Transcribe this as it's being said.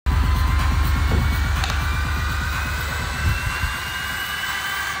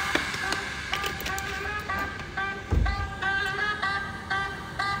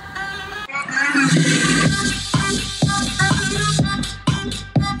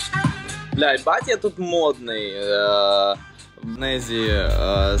Блядь, батя тут модный. В Индонезии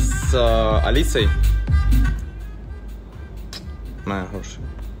с Алисой. Моя хорошая.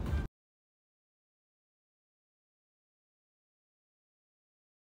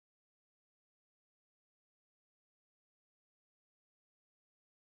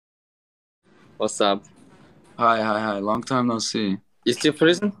 What's up? Hi. Long time no see. You still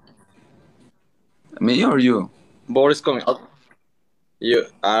freezing? Me or you? Boris coming. You,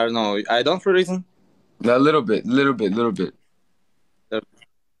 I don't know. I don't freezing. A little bit.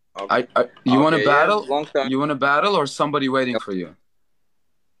 Okay. You want to battle? Yeah, long time. You want to battle or somebody waiting for you?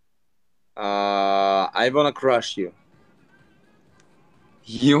 I wanna crush you.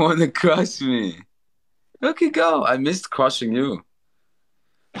 You want to crush me? Okay, go. I missed crushing you.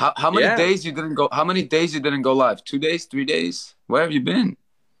 How many days you didn't go? How many days you didn't go live? 2 days, 3 days? Where have you been?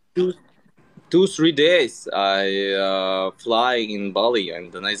 2-3 days. I fly in Bali,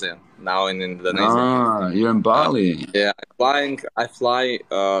 Indonesia. Now in Indonesia. Ah, you're in Bali. Yeah, I fly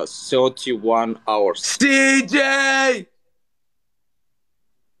 31 hours. CJ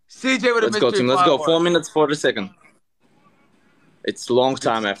with a Let's go, mystery team. Let's go. firework. 4 minutes 40 seconds. It's long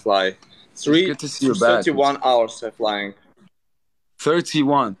time I fly. Good to see you back. 31 hours I'm flying.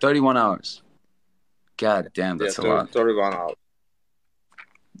 31 hours. God damn, that's a lot. 31 hours.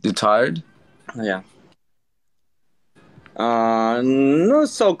 You tired? Yeah. Not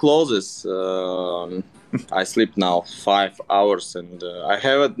so close. I sleep now 5 hours and I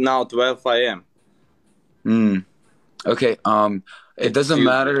have it now 12 a.m. Okay. It doesn't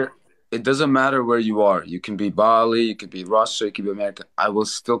matter. It doesn't matter where you are. You can be Bali, you can be Russia, you can be America. I will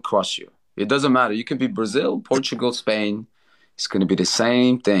still crush you. It doesn't matter. You can be Brazil, Portugal, Spain. It's gonna be the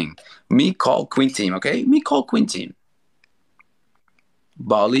same thing. Me call Queen Team, okay? Me call Queen Team.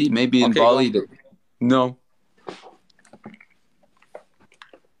 Bali, maybe in Bali. No.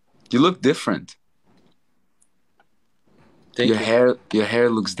 You look different. Your hair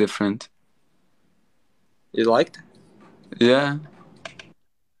looks different. You liked? Yeah.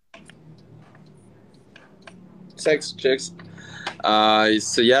 Секс, чекс.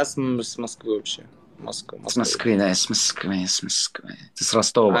 Я с Москвы вообще. С Москвы, да, с Москвы. Ты с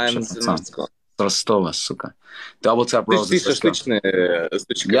Ростова вообще, пацан. С Ростова, сука. Double tap roses. Ты шашлычная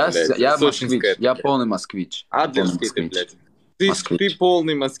стучка, блядь. Я москвич, я полный москвич. Адлерский ты, блядь. Ты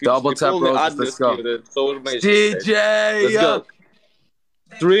полный москвич. Double tap roses, let's go. DJ! Let's go.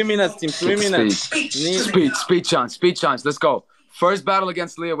 3 minutes, team, 3 minutes. Speed chance, let's go. First battle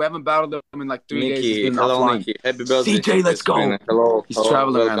against Leo. We haven't battled him in like 3 days. He's been offline. Happy birthday. CJ, let's go. Hello. He's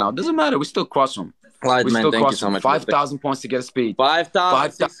traveling right now. Doesn't matter. We still crush him. Right, man, thank you so much. 5,000 points to get a speed.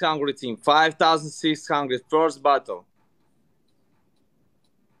 5,600 team. 5,600. First battle.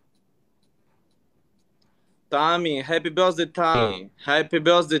 Tommy, happy birthday, Tommy. Happy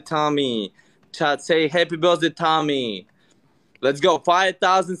birthday, Tommy. Chat, say happy birthday, Tommy. Let's go.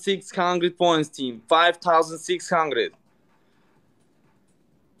 5,600 points, team. 5,600.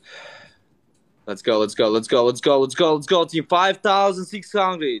 Let's go, team.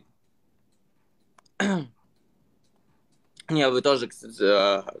 5,600. Не, вы тоже, кстати,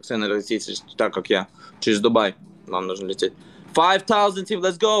 летите так, как я. Через Дубай. Нам нужно лететь. 5,000, team.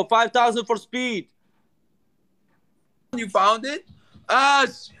 Let's go. 5,000 for speed. You found it?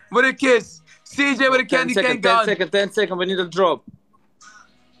 Ash, with a kiss. CJ with a candy cane gun. 10 seconds. We need a drop.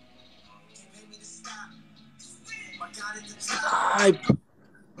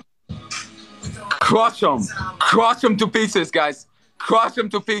 Crush him to pieces, guys. Crush him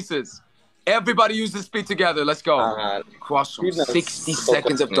to pieces. Everybody use the speed together. Let's go. Crush him. 60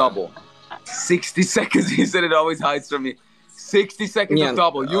 seconds of double. 60 seconds. He said it always hides from me. 60 seconds of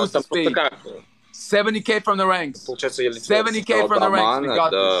double. Use the speed. 70K from the ranks. 70K from the ranks. We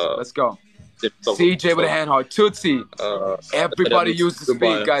got this. Let's go. CJ with a hand hard. Tootsie. Everybody use the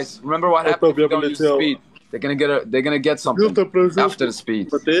speed, guys. Remember what happened if you don't use the speed. They're gonna get something after the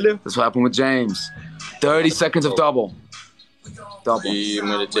speed. That's what happened with James. 30 seconds of double.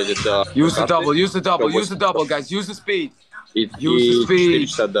 Use the double, guys. Use the speed. Use the speed.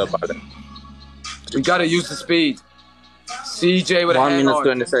 We gotta use the speed. CJ with a hand 1 minute hard.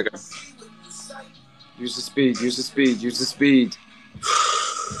 20 seconds. Use the speed.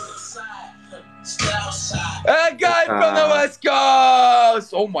 A guy from the West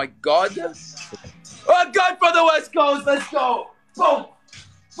Coast! Oh my god. A guy from the West Coast, let's go!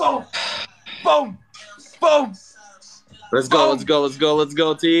 Boom! Let's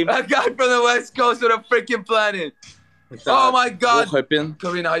go, team. A guy from the West Coast with a freaking planet. Oh my god.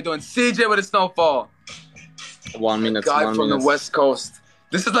 Karina, how you doing? CJ with a snowfall. 1 minute. A guy from the West Coast.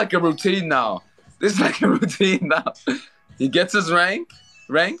 This is like a routine now. He gets his ranked.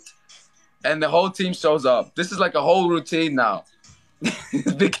 and the whole team shows up. This is like a whole routine now.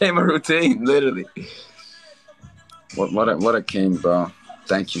 It became a routine, literally. What a king, bro.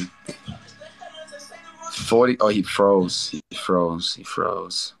 Thank you. 40. Oh, he froze. He froze. He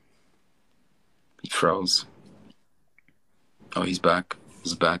froze. He froze. Oh, he's back.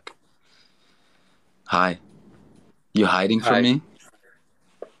 He's back. Hi. You hiding from me?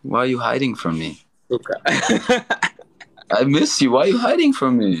 Why are you hiding from me? Okay. I miss you. Why are you hiding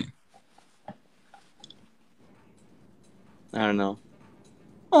from me? I don't know.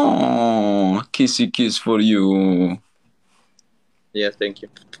 Oh, kissy kiss for you. Yeah, thank you.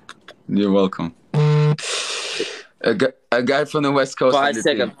 You're welcome. A guy from the West Coast 5 MVP.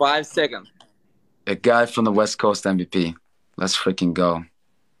 seconds. 5 seconds. A guy from the West Coast MVP. Let's freaking go.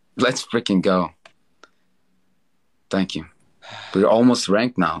 Let's freaking go. Thank you. We're almost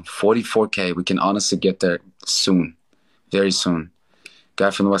ranked now. 44K. We can honestly get there soon. Very soon.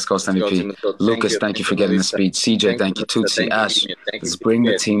 Guy from the West Coast MVP. Lucas, thank you for getting the speed. CJ, thank you. Tootsie, Ash. Let's bring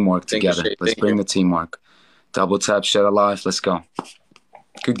the teamwork together. Let's bring the teamwork. Double tap, share alive. Let's go.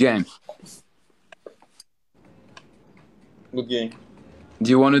 Good game. Good game. Do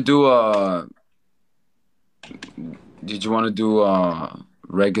you want to do a... Did you want to do a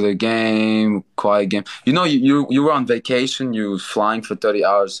regular game, quiet game? You know, you were on vacation. You were flying for 30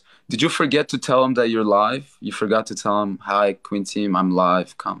 hours. Did you forget to tell him that you're live? You forgot to tell him, hi, Queen Team, I'm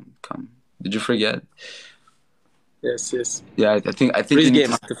live. Come. Did you forget? Yes. Yeah, I think Free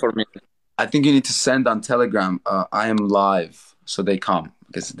game after 4 minutes. I think you need to send on Telegram, I am live, so they come,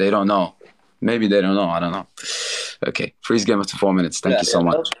 because they don't know. Maybe they don't know, I don't know. Okay, freeze game after 4 minutes. Thank you so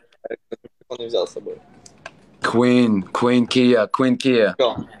much. Queen Kia.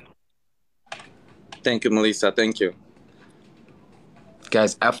 Go. Thank you, Melissa. Thank you.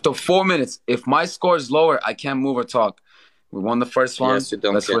 Guys, after 4 minutes, if my score is lower, I can't move or talk. We won the first one. Yes,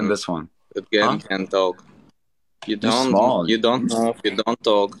 let's win this one. Again, can't talk. You don't small. You don't know if you don't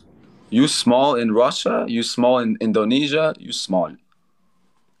talk. You small in Russia? You small in Indonesia? You small.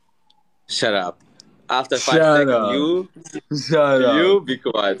 Shut up. After 5 seconds, you be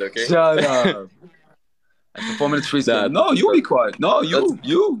quiet, okay? Shut up. After 4 minutes freeze game. No, you be quiet. No, you.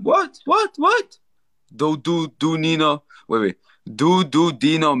 What? Do Nino. Wait. Do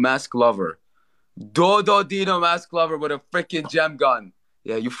Dino mask lover. Do Dino mask lover with a freaking gem gun.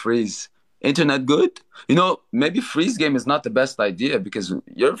 Yeah, you freeze. Internet good? You know, maybe freeze game is not the best idea because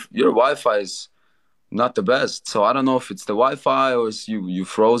your Wi-Fi is not the best. So I don't know if it's the Wi-Fi or it's you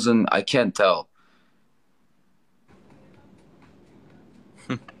frozen. I can't tell.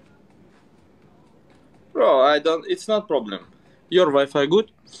 Bro, it's not problem. Your Wi-Fi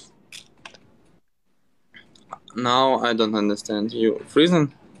good? Now I don't understand. You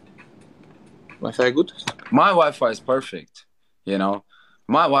freezing? Wi-Fi good? My Wi-Fi is perfect, you know.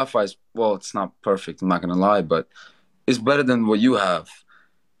 My Wi-Fi is, well, it's not perfect, I'm not gonna lie, but it's better than what you have,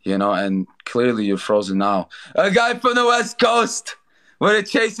 you know, and clearly you're frozen now. A guy from the West Coast! We're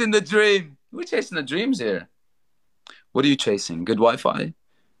chasing the dream. We're chasing the dreams here. What are you chasing? Good Wi-Fi?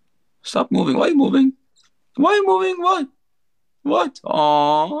 Stop moving. Why are you moving? What?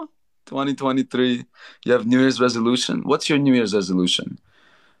 Aww. 2023. You have New Year's resolution. What's your New Year's resolution?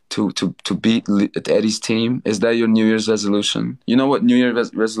 To beat Eddie's team? Is that your New Year's resolution? You know what New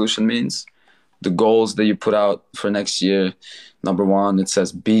Year's resolution means? The goals that you put out for next year. Number 1, it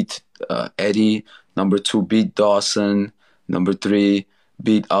says beat Eddie. Number 2, beat Dawson. Number 3,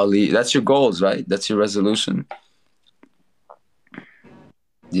 beat Ali. That's your goals, right? That's your resolution.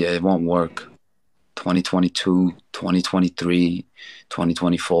 Yeah, it won't work. 2022, 2023,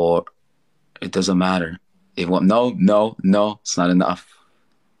 2024. It doesn't matter. It won't. No. It's not enough.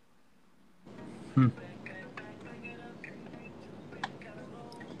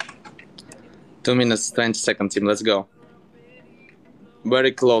 2 minutes, 20 seconds, team. Let's go.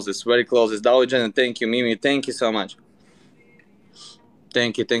 Very closest. Dawijan, thank you. Mimi, thank you so much.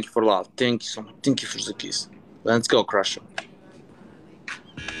 Thank you for love. Thank you so much. Thank you for the kiss. Let's go, Crusher.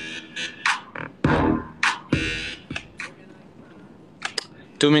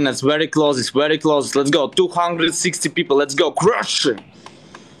 Two minutes, very closest. Let's go. 260 people. Let's go. Crush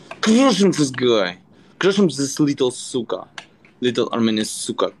him this guy. Crush him this little suka. Little Armenian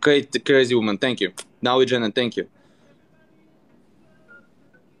suka. Crazy woman. Thank you. Dawijan, thank you.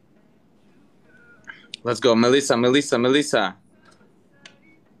 Let's go. Melissa.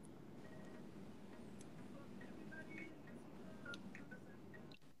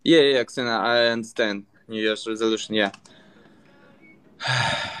 Yeah, Xena, I understand. New Year's resolution, yeah.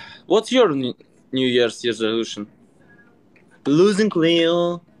 What's your New Year's resolution? Losing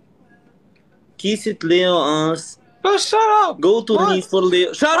Leo. Kiss it, Leo, us. Oh, shut up! Go to Need for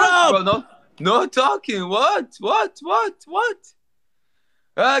Leo. Shut up! Bro, no. No talking. What?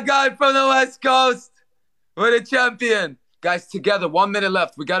 A guy from the West Coast. We're the champion. Guys, together, 1 minute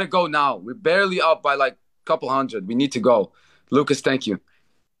left. We got to go now. We're barely up by like a couple hundred. We need to go. Lucas, thank you.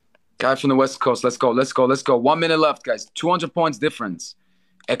 Guy from the West Coast. Let's go. 1 minute left, guys. 200 points difference.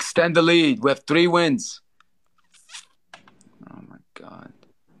 Extend the lead. We have 3 wins. Oh, my God.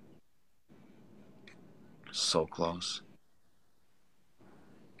 So close.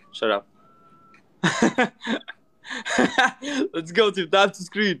 Shut up. Let's go, team. Tap to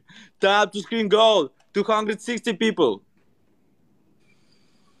screen. Tap to screen goal. 260 people.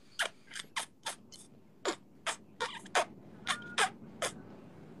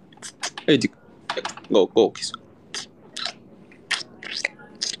 Edik. Go, kiss.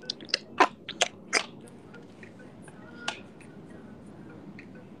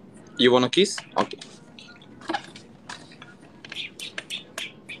 You wanna kiss? Okay.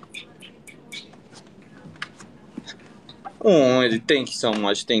 Oh, Eddie, thank you so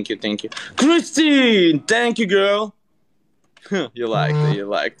much. Thank you. Christine, thank you, girl. You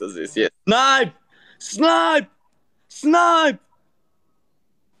liked this, yes. Snipe!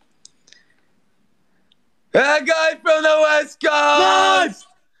 That guy from the West Coast!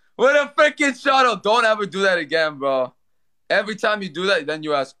 What a freaking shuttle. Don't ever do that again, bro. Every time you do that, then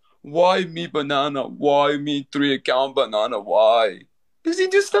you ask, why me banana? Why me 3 account banana? Why? Because you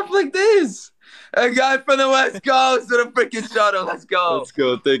do stuff like this. A guy from the West Coast with a freaking shuttle. Let's go.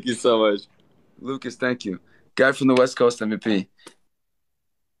 Thank you so much. Lucas, thank you. Guy from the West Coast, MVP.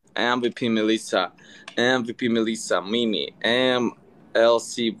 MVP Melissa, Mimi,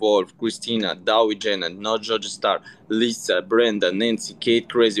 LC Wolf, Christina, Dowie Jenna, Not Georgia Star, Lisa, Brenda, Nancy, Kate,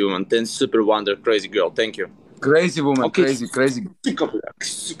 Crazy Woman, 10 Super Wonder, Crazy Girl. Thank you. Crazy woman, okay. crazy.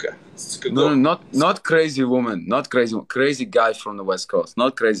 No, not crazy woman, not crazy. Crazy guy from the West Coast,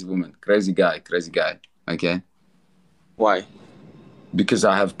 not crazy woman. Crazy guy. Okay. Why? Because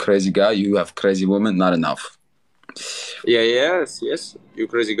I have crazy guy, you have crazy woman. Not enough. Yeah, yes. You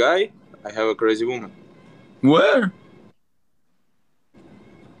crazy guy. I have a crazy woman. Where?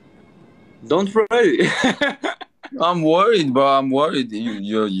 Don't worry. I'm worried, bro. I'm worried.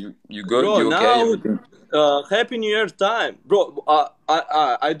 You good? Bro, you okay? Now, Happy New Year time, bro.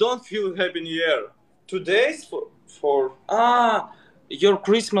 I don't feel Happy New Year. 2 days for your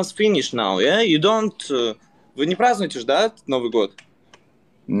Christmas finished now, yeah? You don't. Вы не празднуете ж, да, Новый год?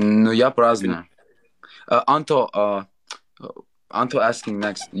 No, я праздную. Anto asking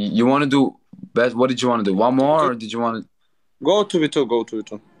next. You want to do best? What did you want to do? One more, or did you want to go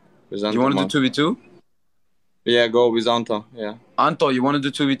 2v2? You want to do 2v2? Yeah, go with Anto. Yeah. Anto, you want to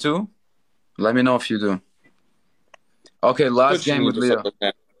do 2v2? Let me know if you do. Okay, last game with Leo.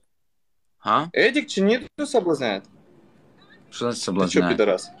 А? Эдик чинит соблазняет. Что значит соблазняет? Ты чё,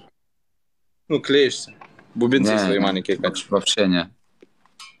 пидорас? Ну, клеишься. Бубенцы свои маленькие качаешь. Вообще не.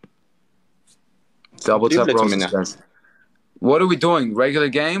 Double tap process, guys. What are we doing? Regular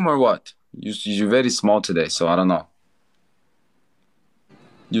game or what? You're very small today, so I don't know.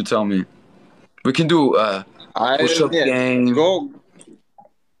 You tell me. We can do push-up game. Go.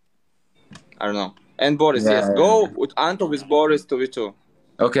 I don't know. And Boris, yes. Go with Anto with Boris 2v2.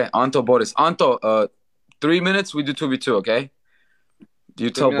 Okay, Anto, Boris. Anto, 3 minutes, we do 2v2, okay?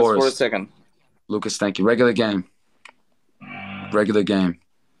 You tell Boris. For a second. Lucas, thank you. Regular game.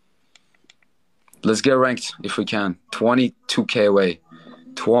 Let's get ranked if we can. 22K away.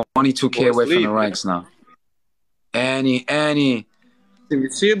 22K away from the ranks now. Annie. Can you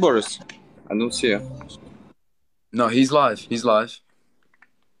see Boris? I don't see you. No, he's live. He's live?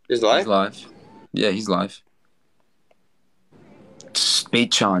 Yeah, he's live.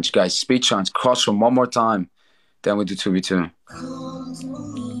 Speed challenge, guys. Speed challenge. Cross from one more time. Then we do 2v2.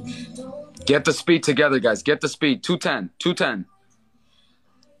 Get the speed together, guys. Get the speed. 210.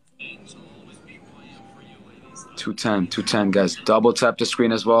 210, guys. Double tap the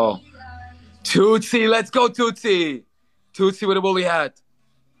screen as well. Tootsie, let's go, Tootsie. Tootsie with a woolly hat.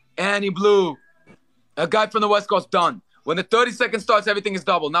 Annie Blue. A guy from the West Coast, done. When the 30 seconds starts, everything is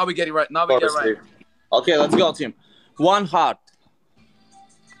double. Now we get it right. Okay, let's go, team. One heart.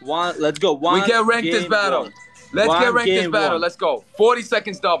 Let's go. We get ranked this battle. Let's go. 40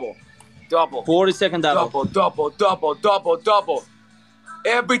 seconds double. 40 seconds double. Double.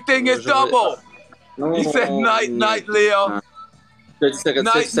 Everything is double. He said night, Leo. 30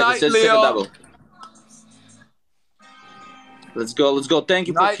 seconds. Night, Leo. Double. Let's go. Thank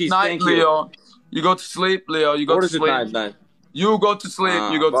you for kiss. Thank Leo. You go to sleep, Leo. You go to sleep. Night. You go to sleep.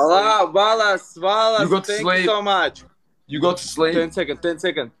 Valas. You go to Thank sleep. you so much. You go to sleep. 10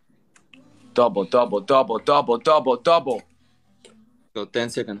 seconds. Double. Go 10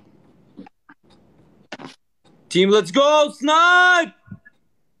 seconds. Team, let's go! Snipe!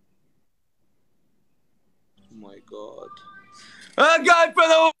 Oh my god. A guy from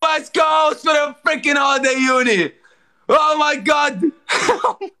the West Coast for the freaking holiday uni. Oh my god.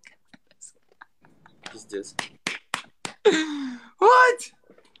 What is this? What?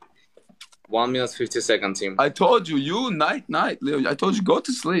 1 minute 50 seconds, team. I told you, night, Leo. I told you, go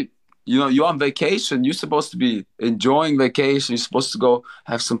to sleep. You know, you're on vacation. You're supposed to be enjoying vacation. You're supposed to go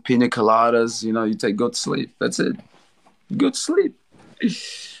have some pina coladas. You know, go to sleep. That's it. Go to sleep.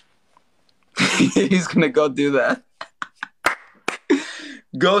 He's gonna go do that.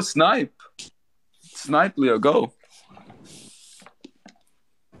 Go snipe. Snipe, Leo, go.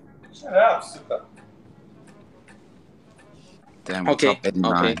 Shut up, super. Damn, okay, top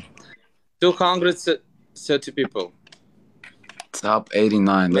 89. Okay. 230 people. Top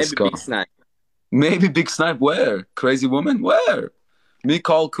 89, let's go. Maybe Big Snipe. Maybe Big Snipe, where? Crazy Woman, where? Me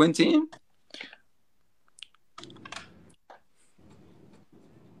call Queen team?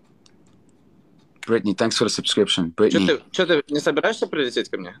 Brittany, thanks for the subscription. Brittany. Что ты не собираешься прилететь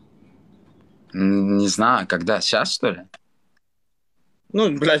ко мне? Не знаю, когда? Сейчас, что ли?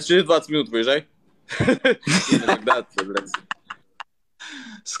 Ну, блядь, через 20 минут выезжай. Когда ты, блядь?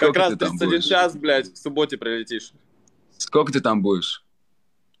 Как раз 31 час, блядь, в субботе прилетишь. Сколько ты там будешь?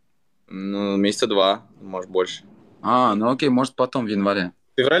 Ну, месяца 2, может, больше. А, ну окей, может, потом, в январе.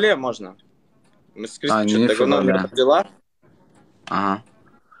 В феврале можно. Мы с Кристиной не в феврале. Дела. Ага.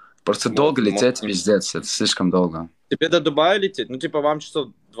 Просто долго лететь, пиздец, это слишком долго. Тебе до Дубая лететь? Ну, типа, вам часов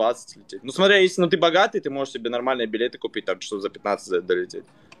 20 лететь. Ну, смотри, если ты богатый, ты можешь себе нормальные билеты купить, там, часов за 15 долететь.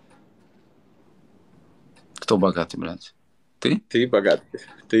 Кто богатый, блядь? Ты? Ты богатый.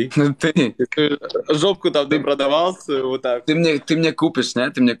 Ты. Ты. Жопку там ты продавался, вот так. Ты мне купишь, не?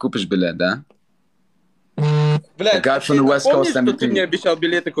 Ты мне купишь билет, да? Блядь, ты помнишь, что ты мне обещал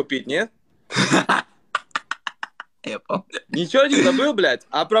билеты купить, нет? Я помню. Ничего не забыл, блядь?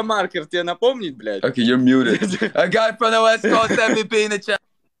 А про маркер тебе напомнить, блядь? Okay, you're muted. A guy from the West Coast MVP in the chat.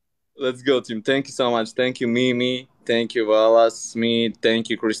 Let's go, team. Thank you so much. Thank you, Mimi. Thank you, Wallace Smith. Thank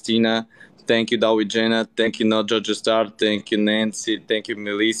you, Christina. Thank you, Dawi Jenna. Thank you, Not Georgia Star. Thank you, Nancy. Thank you,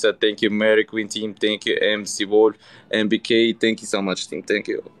 Melissa. Thank you, Mary Queen team. Thank you, MC Wolf. MBK. Thank you so much, team. Thank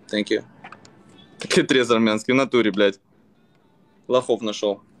you. Thank you. Такие трез армянский в натуре, блядь. Лохов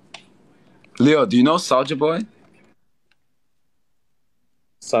нашел. Leo, do you know Soulja Boy?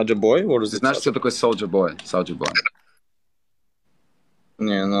 Soulja Boy? What is it? Знаешь, что такое Soulja Boy? Soulja Boy.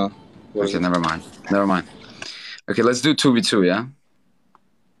 Не, no. Okay, never mind. Never mind. Okay, let's do 2v2, yeah?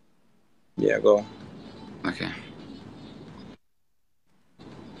 Yeah, go. Okay.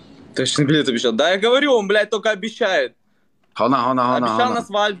 Точно билет обещал. Да, я говорю, он, блядь, только обещает. Hold on. Обещал на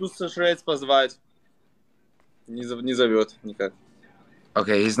свадьбу со Шрейц позвать. Не зовет никак.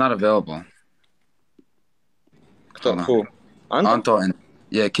 Okay, he's not available. Кто? Who? Anton.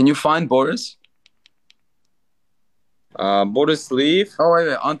 Yeah, can you find Boris? Boris leave. Oh,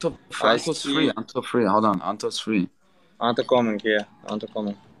 wait. Anto's free. Anto's free. Hold on. Anto's free. Anto coming, yeah. Anto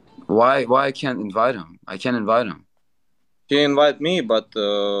coming. Why I can't invite him? I can't invite him. He invite me, but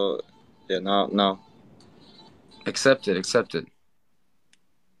yeah, no. Accept it.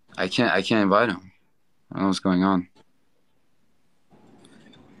 I can't invite him. I don't know what's going on.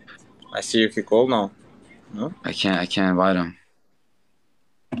 I see he called now. No? I can't invite him.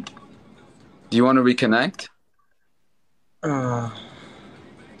 Do you want to reconnect?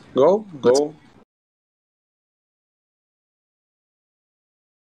 Go.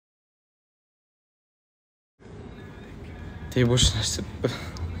 Ты будешь...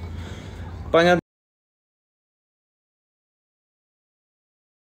 Понятно.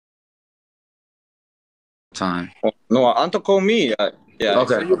 Time. No, Anto call me. Yeah.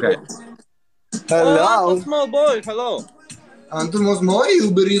 Okay. Hello. Oh, Anto, small boy. Hello. Anto small,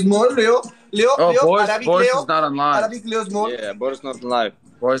 Uber is small, Leo. Boris Arabic is Leo. not on live. Arabic Leo small. Yeah, Boris not live.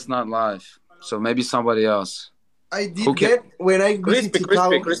 Boris not live. So maybe somebody else. I did get when I visit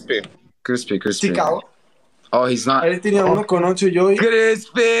Chicago. Crispy. Chicago. Oh, he's not. Él tenía uno con 8 yo.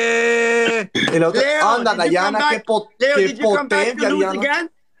 Crispy! El otro, anda, Diana, qué potencia, Diana.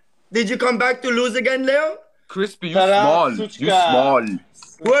 Did you come back to lose again, Leo? Crispy, you small. You small.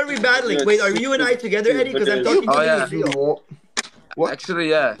 Who are we battling? Wait, are you and I together, Eddie? Because I'm talking to you. What? Actually,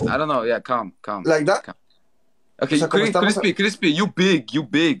 yeah. I don't know. Yeah, come. Like that? Come. Okay, Crispy, you big. Crispy, you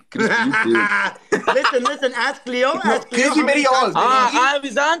big. Listen, ask Leo. Crispy very old. I'm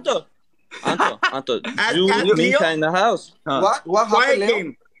with Anto. Anto, you meet in the house. What happened,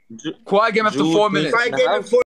 Leo? Quiet game after 4 minutes. Quiet game after